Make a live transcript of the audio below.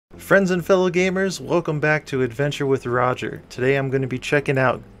Friends and fellow gamers, welcome back to Adventure with Roger. Today I'm going to be checking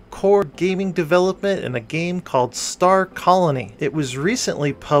out core gaming development in a game called Star Colony. It was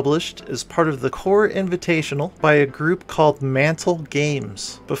recently published as part of the Core Invitational by a group called Mantle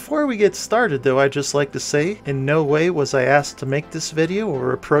Games. Before we get started though, I'd just like to say, in no way was I asked to make this video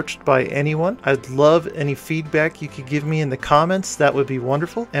or approached by anyone. I'd love any feedback you could give me in the comments, that would be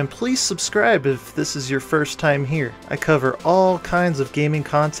wonderful. And please subscribe if this is your first time here. I cover all kinds of gaming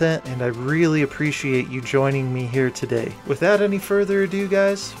content and I really appreciate you joining me here today. Without any further ado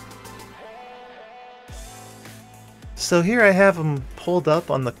guys, so here I have them pulled up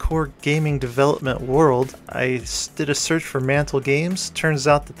on the core gaming development world. I did a search for Mantle Games. Turns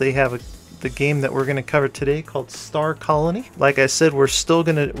out that they have the game that we're going to cover today called Star Colony. Like I said, we're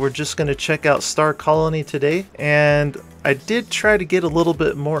just gonna check out Star Colony today, and I did try to get a little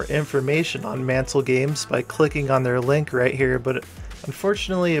bit more information on Mantle Games by clicking on their link right here, but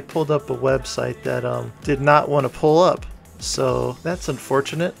unfortunately it pulled up a website that did not want to pull up. So that's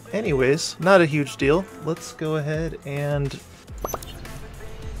unfortunate. Anyways, not a huge deal. Let's go ahead and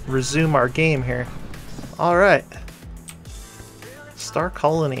resume our game here. Alright. Star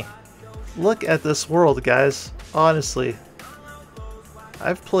Colony. Look at this world, guys. Honestly.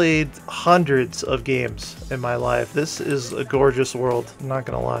 I've played hundreds of games in my life. This is a gorgeous world, I'm not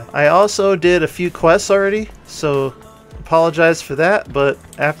gonna lie. I also did a few quests already, so apologize for that, but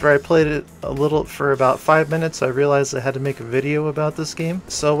after I played it a little for about 5 minutes, I realized I had to make a video about this game.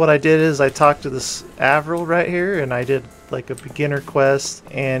 So what I did is I talked to this Avril right here, and I did like a beginner quest,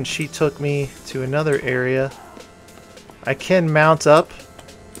 and she took me to another area. I can mount up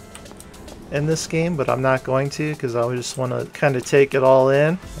in this game, but I'm not going to because I just want to kind of take it all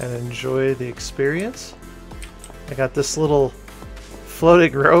in and enjoy the experience. I got this little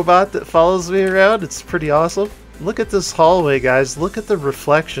floating robot that follows me around. It's pretty awesome. Look at this hallway, guys. Look at the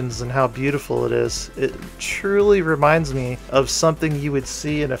reflections and how beautiful it is. It truly reminds me of something you would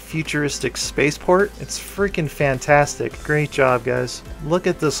see in a futuristic spaceport. It's freaking fantastic. Great job, guys. Look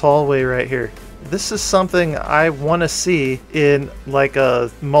at this hallway right here. This is something I want to see in like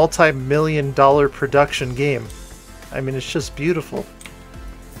a multi-million-dollar production game. I mean, it's just beautiful.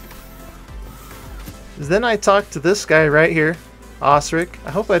 Then I talked to this guy right here, Osric.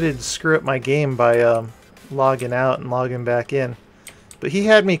 I hope I didn't screw up my game by logging out and logging back in. But he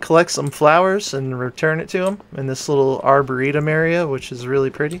had me collect some flowers and return it to him in this little arboretum area, which is really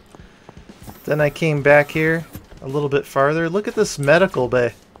pretty. Then I came back here a little bit farther. Look at this medical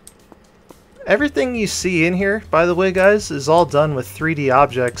bay. Everything you see in here, by the way guys, is all done with 3D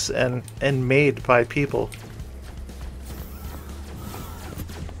objects and made by people.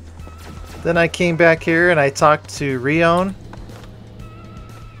 Then I came back here and I talked to Rion.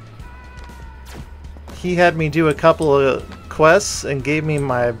 He had me do a couple of quests and gave me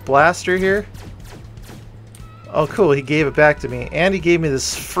my blaster here. Oh cool, he gave it back to me. And he gave me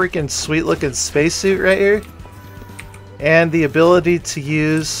this freaking sweet looking spacesuit right here. And the ability to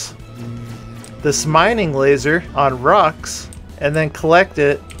use this mining laser on rocks and then collect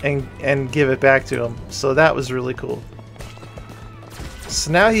it and give it back to him. So that was really cool.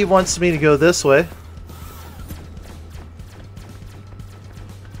 So now he wants me to go this way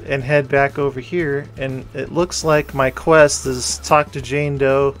and head back over here, and it looks like my quest is talk to Jane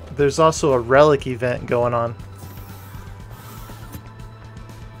Doe. There's also a relic event going on.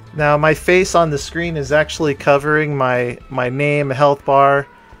 Now my face on the screen is actually covering my name, health bar,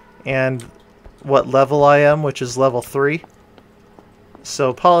 and what level I am, which is level 3. So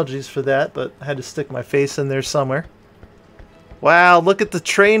apologies for that, but I had to stick my face in there somewhere. Wow, look at the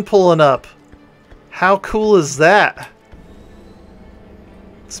train pulling up. How cool is that?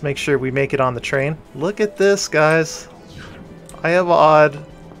 Let's make sure we make it on the train. Look at this, guys. I have a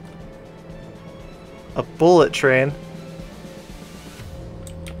bullet train.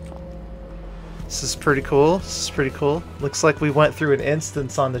 This is pretty cool. This is pretty cool. Looks like we went through an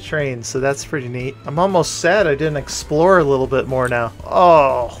instance on the train, so that's pretty neat. I'm almost sad I didn't explore a little bit more now.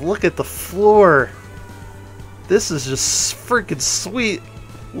 Oh, look at the floor. This is just freaking sweet.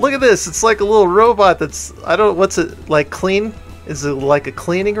 Look at this. It's like a little robot that's, I don't know, what's it, like clean? Is it like a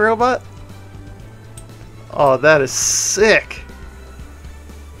cleaning robot? Oh, that is sick.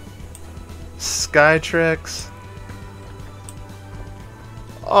 Skytrex.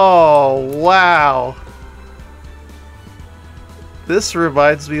 Oh, wow. This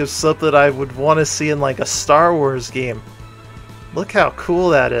reminds me of something I would want to see in like a Star Wars game. Look how cool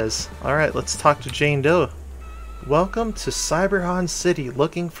that is. Alright, let's talk to Jane Doe. Welcome to Cyberhan City.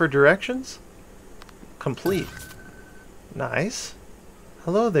 Looking for directions? Complete. Nice.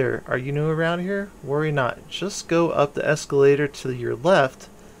 Hello there. Are you new around here? Worry not. Just go up the escalator to your left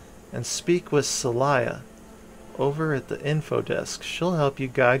and speak with Celaya over at the info desk. She'll help you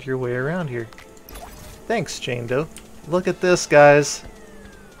guide your way around here. Thanks, Jane Doe. Look at this, guys.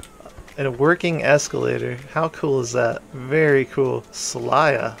 And a working escalator. How cool is that? Very cool.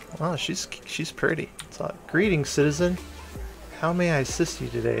 Celaya. Oh, she's pretty. Greetings, citizen. How may I assist you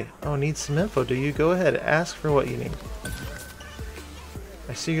today? Oh, need some info, do you? Go ahead, ask for what you need.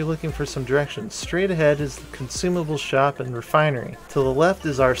 I see you're looking for some directions. Straight ahead is the consumable shop and refinery. To the left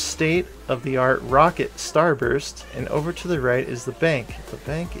is our state-of-the-art rocket starburst, and over to the right is the bank. The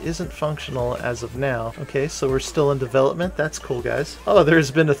bank isn't functional as of now. Okay, so we're still in development. That's cool, guys. Oh,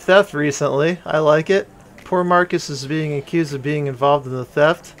 there's been a theft recently. I like it. Poor Marcus is being accused of being involved in the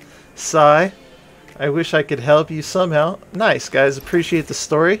theft. Sigh. I wish I could help you somehow. Nice, guys. Appreciate the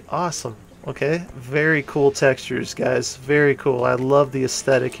story. Awesome. Okay, very cool textures, guys. Very cool. I love the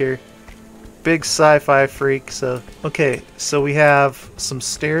aesthetic here. Big sci-fi freak, so... Okay, so we have some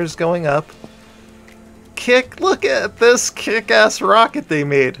stairs going up. Look at this kick-ass rocket they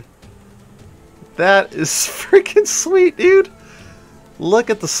made. That is freaking sweet, dude. Look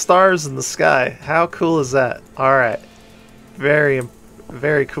at the stars in the sky. How cool is that? Alright. Very,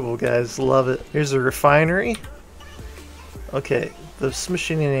 very cool, guys. Love it. Here's a refinery. Okay. This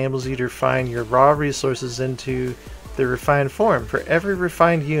machine enables you to refine your raw resources into the refined form. For every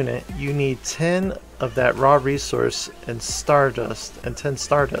refined unit, you need 10 of that raw resource and stardust, and 10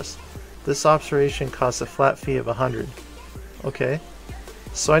 stardust. This operation costs a flat fee of 100. Okay.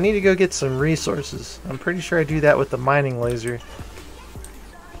 So I need to go get some resources. I'm pretty sure I do that with the mining laser.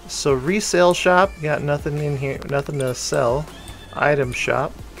 So resale shop, got nothing in here, nothing to sell. Item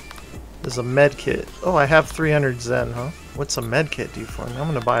shop. There's a med kit. Oh, I have 300 Zen, huh? What's a med kit do for me? I'm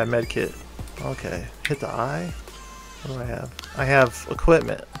gonna buy a med kit. Okay. Hit the eye. What do I have? I have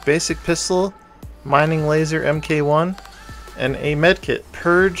equipment. Basic pistol, mining laser MK1, and a med kit.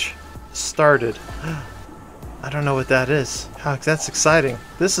 Purge started. I don't know what that is. That's exciting.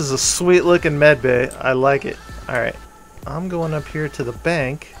 This is a sweet looking med bay. I like it. Alright. I'm going up here to the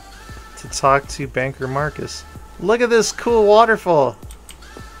bank to talk to Banker Marcus. Look at this cool waterfall.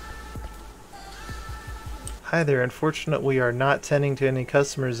 Hi there, unfortunate we are not tending to any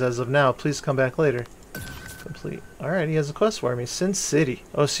customers as of now. Please come back later. Complete. Alright, he has a quest for me. Sin City.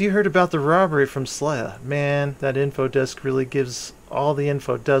 Oh, so you heard about the robbery from Slaya. Man, that info desk really gives all the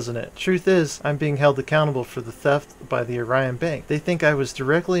info, doesn't it? Truth is, I'm being held accountable for the theft by the Orion Bank. They think I was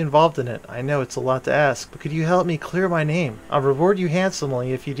directly involved in it. I know it's a lot to ask, but could you help me clear my name? I'll reward you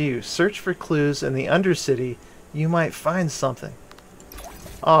handsomely if you do. Search for clues in the Undercity. You might find something.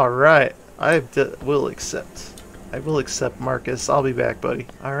 Alright. I will accept. I will accept, Marcus. I'll be back, buddy.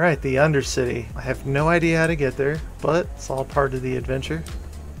 Alright, the Undercity. I have no idea how to get there, but it's all part of the adventure.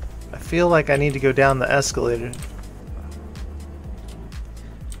 I feel like I need to go down the escalator.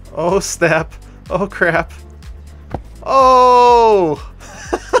 Oh, snap. Oh, crap. Oh!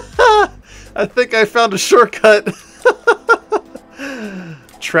 I think I found a shortcut.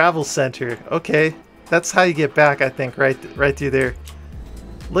 Travel center. Okay. That's how you get back, I think, right through there.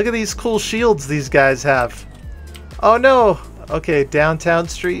 Look at these cool shields these guys have. Oh no! Okay, downtown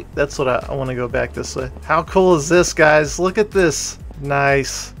street. That's what I want to go back this way. How cool is this, guys? Look at this.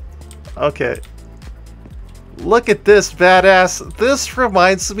 Nice. Okay. Look at this badass. This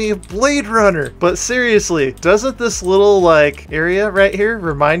reminds me of Blade Runner. But seriously, doesn't this little like area right here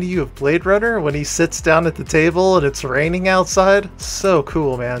remind you of Blade Runner when he sits down at the table and it's raining outside? So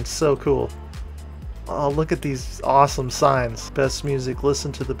cool, man. So cool. Oh, look at these awesome signs. Best music,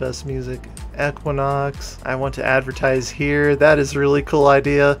 listen to the best music. Equinox, I want to advertise here. That is a really cool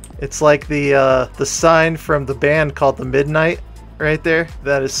idea. It's like the sign from the band called The Midnight right there.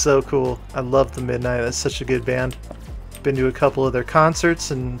 That is so cool. I love The Midnight. That's such a good band. Been to a couple of their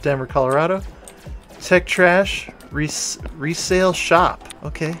concerts in Denver, Colorado. Tech Trash, resale shop.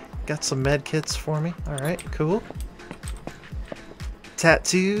 Okay, got some med kits for me. Alright, cool.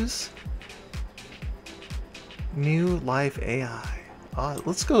 Tattoos. New life AI.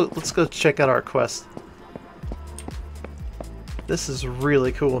 Let's go check out our quest. This is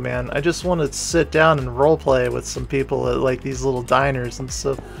really cool, man. I just want to sit down and roleplay with some people at like these little diners and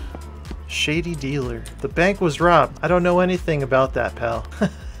stuff. Shady dealer. The bank was robbed. I don't know anything about that, pal.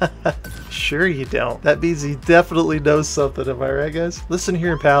 Sure you don't. That means he definitely knows something, am I right, guys? Listen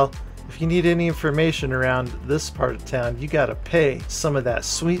here, pal. If you need any information around this part of town, you gotta pay some of that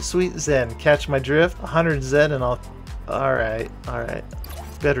sweet, sweet Zen. Catch my drift? 100 Zen and I'll... Alright, alright.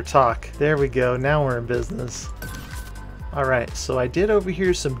 Better talk. There we go. Now we're in business. Alright, so I did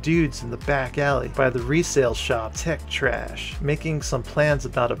overhear some dudes in the back alley by the resale shop, Tech Trash, making some plans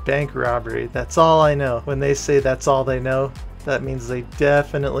about a bank robbery. That's all I know. When they say that's all they know, that means they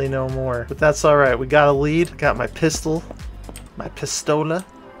definitely know more. But that's alright, we got a lead. Got my pistol. My pistola.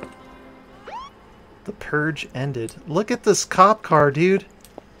 The purge ended. Look at this cop car, dude.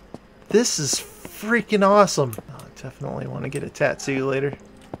 This is freaking awesome. Oh, I definitely want to get a tattoo later.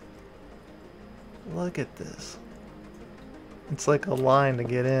 Look at this. It's like a line to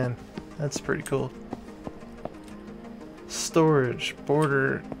get in. That's pretty cool. Storage,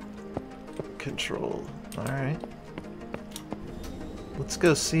 border control. Alright. Let's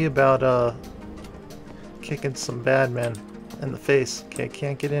go see about kicking some bad men in the face. Okay, I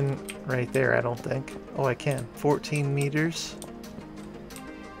can't get in right there, I don't think. Oh, I can. 14 meters.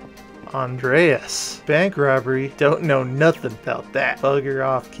 Andreas. Bank robbery. Don't know nothing about that. Bugger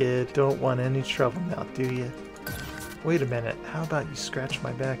off, kid. Don't want any trouble now, do you? Wait a minute. How about you scratch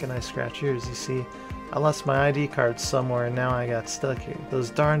my back and I scratch yours? You see, I lost my ID card somewhere and now I got stuck here.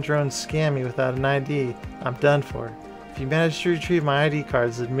 Those darn drones scam me without an ID. I'm done for. If you manage to retrieve my ID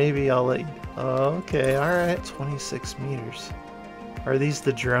cards, then maybe I'll let you. Okay, alright. 26 meters. Are these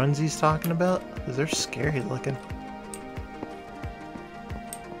the drones he's talking about? Because they're scary looking.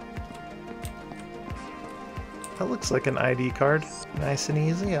 That looks like an ID card. Nice and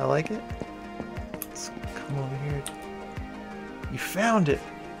easy, I like it. Let's come over here. You found it!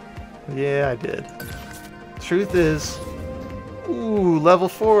 Yeah, I did. Truth is... Ooh, level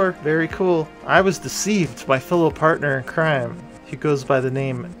 4. Very cool. I was deceived. My fellow partner in crime, he goes by the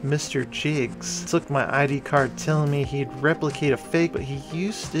name Mr. Jiggs, took my ID card telling me he'd replicate a fake, but he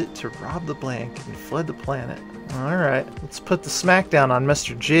used it to rob the bank and fled the planet. Alright, let's put the smackdown on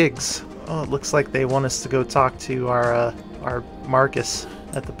Mr. Jiggs. Oh, it looks like they want us to go talk to our Marcus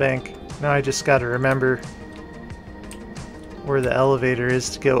at the bank. Now I just gotta remember where the elevator is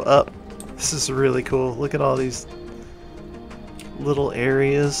to go up. This is really cool. Look at all these little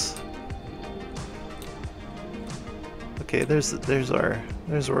areas. Okay, there's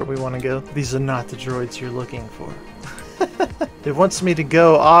where we want to go. These are not the droids you're looking for. It wants me to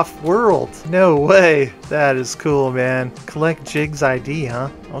go off-world. No way. That is cool, man. Collect Jig's ID, huh?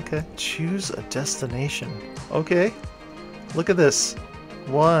 Okay. Choose a destination. Okay. Look at this.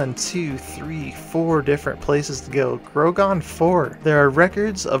 1, 2, 3, 4 different places to go. Grogon 4. There are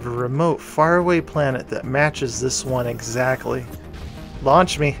records of a remote, faraway planet that matches this one exactly.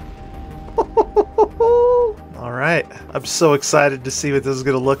 Launch me. Alright. I'm so excited to see what this is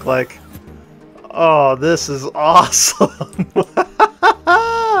going to look like. Oh, this is awesome!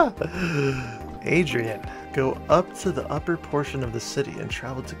 Adrian, go up to the upper portion of the city and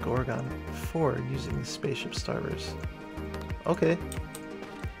travel to Gorgon 4 using the spaceship starburst. Okay.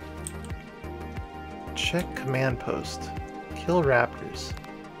 Check command post. Kill raptors.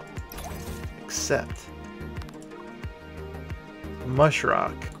 Accept.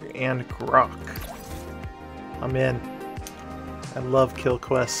 Mushrock and Grok. I'm in. I love kill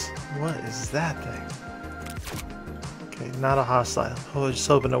quests. What is that thing? Okay, not a hostile. Oh, I was just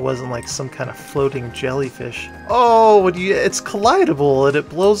hoping it wasn't like some kind of floating jellyfish. Oh, it's collidable and it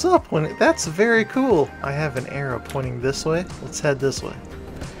blows up when that's very cool. I have an arrow pointing this way. Let's head this way.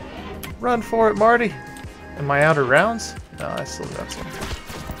 Run for it, Marty. Am I out of rounds? No, I still got some.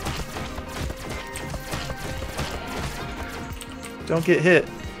 Don't get hit.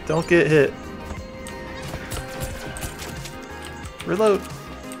 Don't get hit. Reload.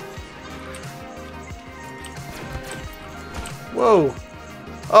 Whoa.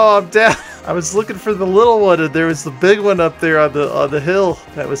 Oh, I'm down. I was looking for the little one and there was the big one up there on the hill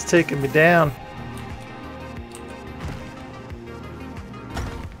that was taking me down.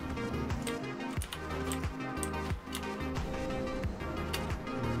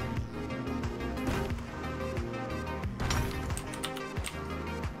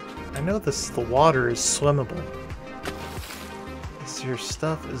 I know the water is swimmable.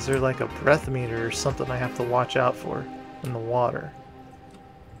 Is there like a breath meter or something I have to watch out for in the water?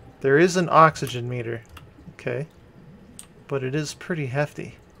 There is an oxygen meter, okay, but it is pretty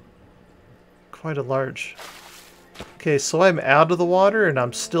hefty. Quite a large. Okay, so I'm out of the water and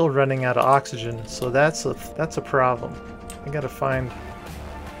I'm still running out of oxygen, so that's a problem. I gotta find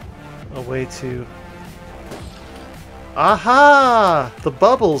a way to... Aha! The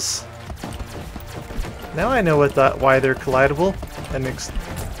bubbles! Now I know why they're collidable. And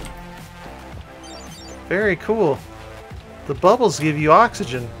very cool. The bubbles give you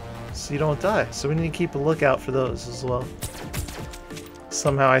oxygen, so you don't die. So we need to keep a lookout for those as well.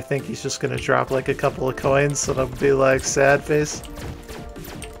 Somehow I think he's just gonna drop like a couple of coins and I'll be like, sad face.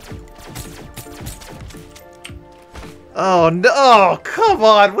 Oh no! Oh, come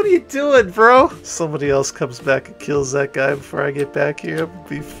on! What are you doing, bro? Somebody else comes back and kills that guy before I get back here. I'm gonna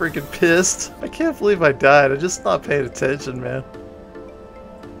be freaking pissed. I can't believe I died. I'm just not paying attention, man.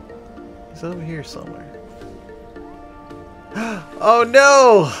 He's over here somewhere. Oh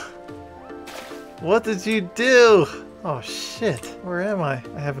no! What did you do? Oh shit. Where am I?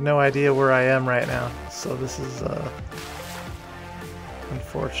 I have no idea where I am right now. So this is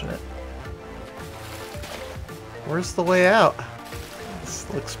unfortunate. Where's the way out?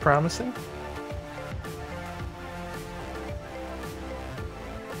 This looks promising.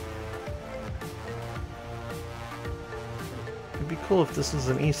 It'd be cool if this was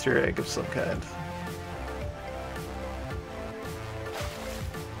an Easter egg of some kind.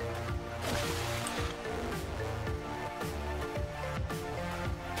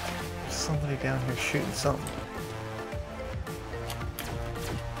 There's somebody down here shooting something.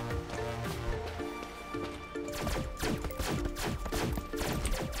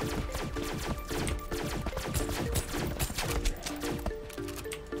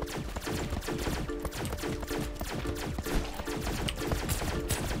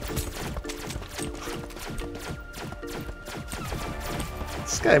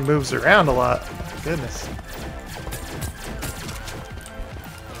 This guy moves around a lot. My goodness.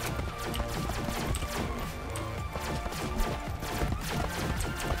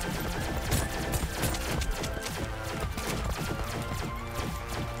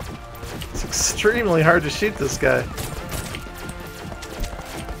 It's extremely hard to shoot this guy.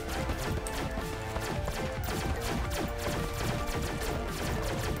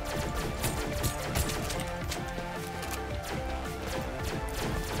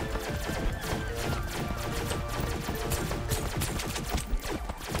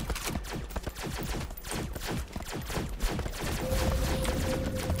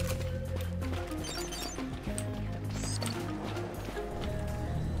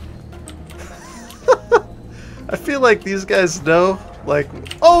 I feel like these guys know, like,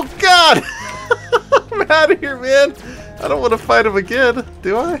 oh god! I'm out of here, man! I don't want to fight him again,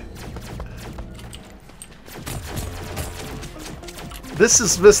 do I? This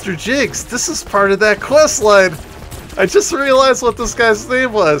is Mr. Jigs. This is part of that quest line. I just realized what this guy's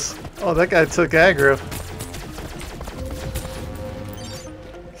name was. Oh, that guy took aggro.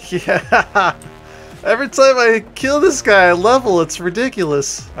 Yeah! Every time I kill this guy, I level. It's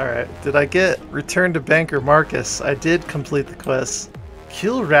ridiculous. Alright, did I get Return to Banker Marcus? I did complete the quest.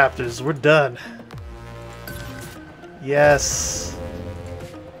 Kill raptors, we're done. Yes.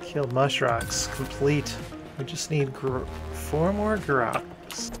 Kill Mushrocks, complete. We just need 4 more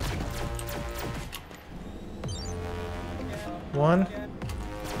Groks. 1.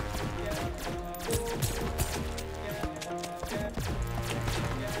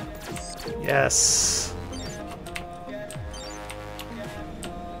 Yes.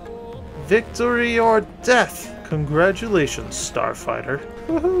 Victory or death. Congratulations, Starfighter.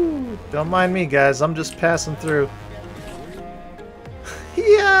 Woohoo! Don't mind me, guys. I'm just passing through.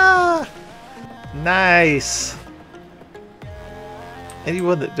 Yeah! Nice.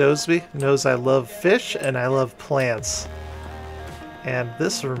 Anyone that knows me knows I love fish and I love plants. And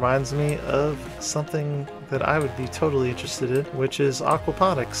this reminds me of something that I would be totally interested in, which is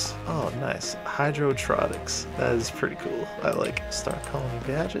aquaponics. Oh, nice. Hydrotrotics. That is pretty cool. I like Star Colony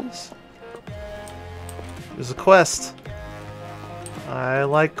badges. There's a quest. I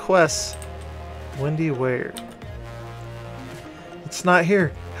like quests. Windy Where? It's not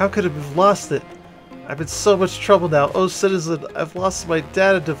here. How could it have lost it? I'm in so much trouble now. Oh, citizen, I've lost my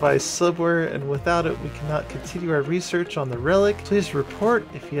data device somewhere, and without it, we cannot continue our research on the relic. Please report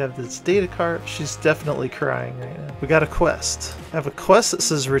if you have this data card. She's definitely crying right now. We got a quest. I have a quest that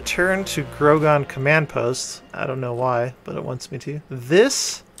says return to Grogon Command Post. I don't know why, but it wants me to.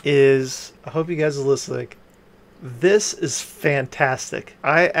 This is... I hope you guys are listening. This is fantastic.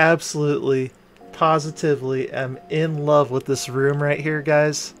 I absolutely... positively am in love with this room right here,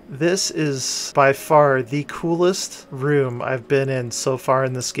 guys. This is by far the coolest room I've been in so far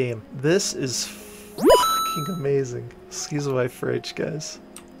in this game. This is fucking amazing. Excuse my French, guys.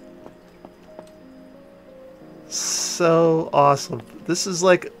 So awesome. This is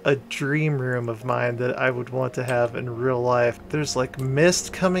like a dream room of mine that I would want to have in real life. There's like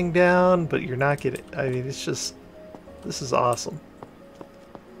mist coming down, but you're not getting... I mean, it's just... This is awesome.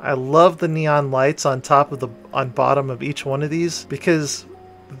 I love the neon lights on top of the bottom of each one of these, because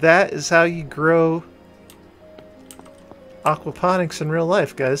that is how you grow aquaponics in real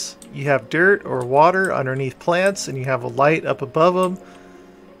life, guys. You have dirt or water underneath plants and you have a light up above them.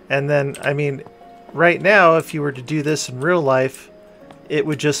 And then, I mean, right now if you were to do this in real life, it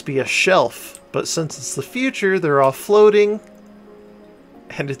would just be a shelf But since it's the future, they're all floating.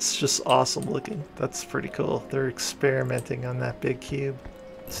 And it's just awesome looking. That's pretty cool. They're experimenting on that big cube.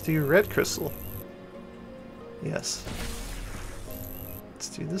 Let's do red crystal. Yes. Let's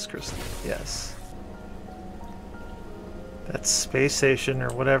do this crystal. Yes. That space station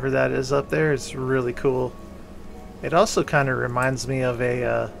or whatever that is up there is really cool. It also kind of reminds me of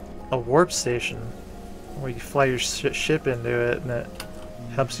a warp station where you fly your ship into it and it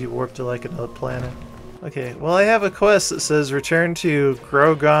helps you warp to like another planet. Okay, well I have a quest that says return to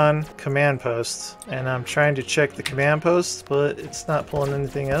Grogon command post, and I'm trying to check the command post, but it's not pulling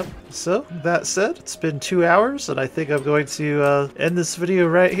anything up. So, that said, it's been 2 hours, and I think I'm going to end this video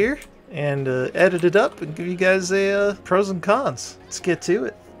right here and edit it up and give you guys a pros and cons. Let's get to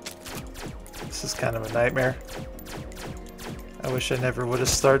it. This is kind of a nightmare. I wish I never would have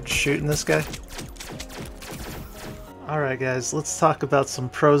started shooting this guy. Alright guys, let's talk about some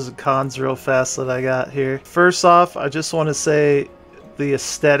pros and cons real fast that I got here. First off, I just want to say the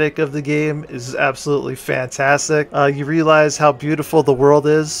aesthetic of the game is absolutely fantastic. You realize how beautiful the world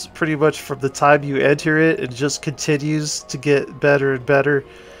is pretty much from the time you enter it. It just continues to get better and better.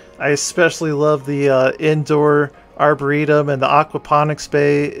 I especially love the indoor arboretum and the aquaponics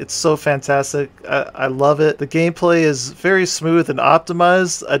bay. It's so fantastic. I love it. The gameplay is very smooth and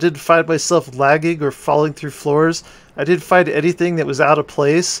optimized. I didn't find myself lagging or falling through floors. I didn't find anything that was out of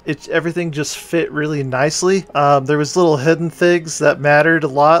place. Everything just fit really nicely. There was little hidden things that mattered a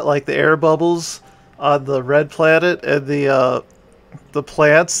lot, like the air bubbles on the red planet and the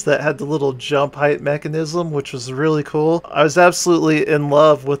plants that had the little jump height mechanism, which was really cool. I was absolutely in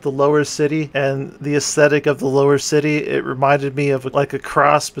love with the lower city and the aesthetic of the lower city. It reminded me of like a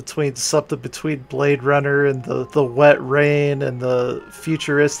cross between something between Blade Runner and the wet rain and the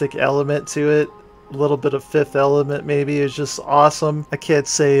futuristic element to it. A little bit of Fifth Element maybe. Is just awesome. I can't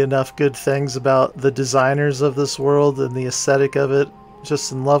say enough good things about the designers of this world and the aesthetic of it.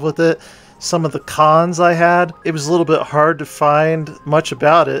 Just in love with it. Some of the cons I had, it was a little bit hard to find much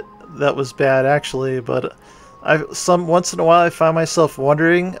about it that was bad actually, but once in a while I found myself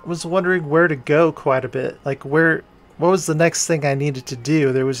wondering where to go quite a bit. Like what was the next thing I needed to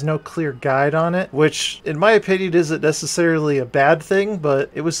do? There was no clear guide on it, which in my opinion isn't necessarily a bad thing,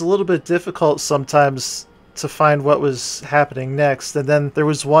 but it was a little bit difficult sometimes to find what was happening next. And then there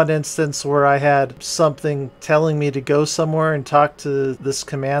was one instance where I had something telling me to go somewhere and talk to this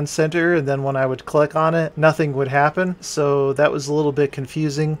command center, and then when I would click on it, nothing would happen. So that was a little bit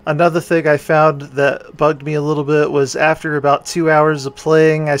confusing. Another thing I found that bugged me a little bit was after about 2 hours of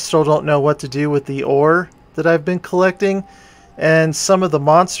playing, I still don't know what to do with the ore that I've been collecting. And some of the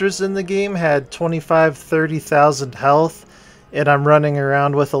monsters in the game had 25-30,000 health. And I'm running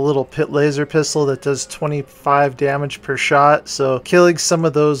around with a little pit laser pistol that does 25 damage per shot. So killing some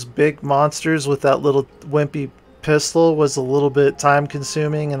of those big monsters with that little wimpy pistol was a little bit time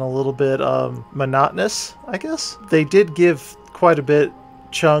consuming and a little bit monotonous, I guess. They did give quite a bit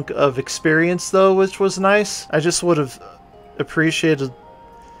chunk of experience though, which was nice. I just would have appreciated,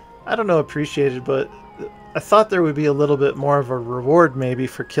 but I thought there would be a little bit more of a reward maybe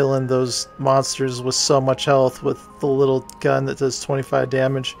for killing those monsters with so much health with the little gun that does 25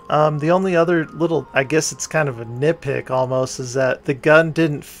 damage. The only other little, I guess it's kind of a nitpick almost, is that the gun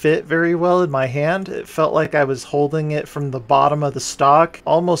didn't fit very well in my hand. It felt like I was holding it from the bottom of the stock,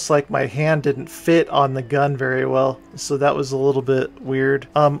 almost like my hand didn't fit on the gun very well. So that was a little bit weird.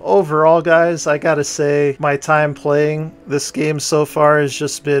 Overall guys, I gotta say my time playing this game so far has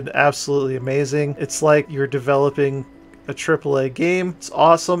just been absolutely amazing. It's like you're developing a AAA game. It's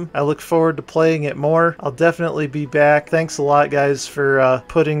awesome. I look forward to playing it more. I'll definitely be back. Thanks a lot guys for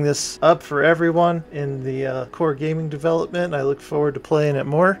putting this up for everyone in the core gaming development. I look forward to playing it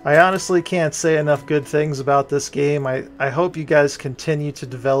more. I honestly can't say enough good things about this game. I hope you guys continue to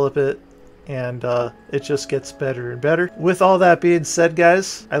develop it and it just gets better and better. With all that being said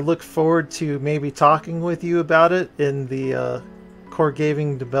guys, I look forward to maybe talking with you about it in the Core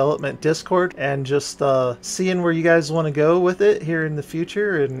Gaming Development Discord and just seeing where you guys want to go with it here in the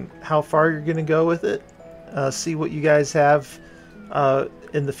future and how far you're going to go with it. See what you guys have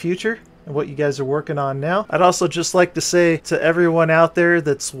in the future and what you guys are working on now. I'd also just like to say to everyone out there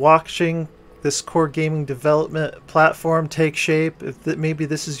that's watching this core gaming development platform take shape, if maybe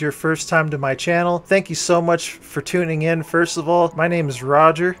this is your first time to my channel, thank you so much for tuning in. First of all, my name is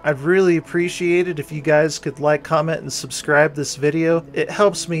Roger. I'd really appreciate it if you guys could like, comment, and subscribe this video. It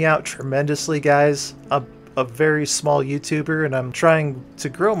helps me out tremendously, guys. I'm a very small YouTuber and I'm trying to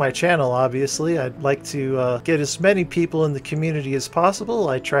grow my channel. Obviously I'd like to get as many people in the community as possible.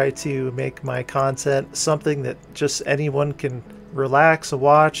 I try to make my content something that just anyone can relax and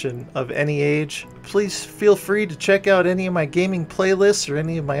watch and of any age. Please feel free to check out any of my gaming playlists or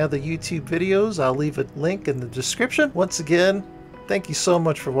any of my other YouTube videos. I'll leave a link in the description. Once again, thank you so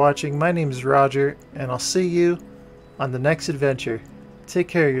much for watching. My name is Roger, and I'll see you on the next adventure. Take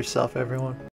care of yourself, everyone.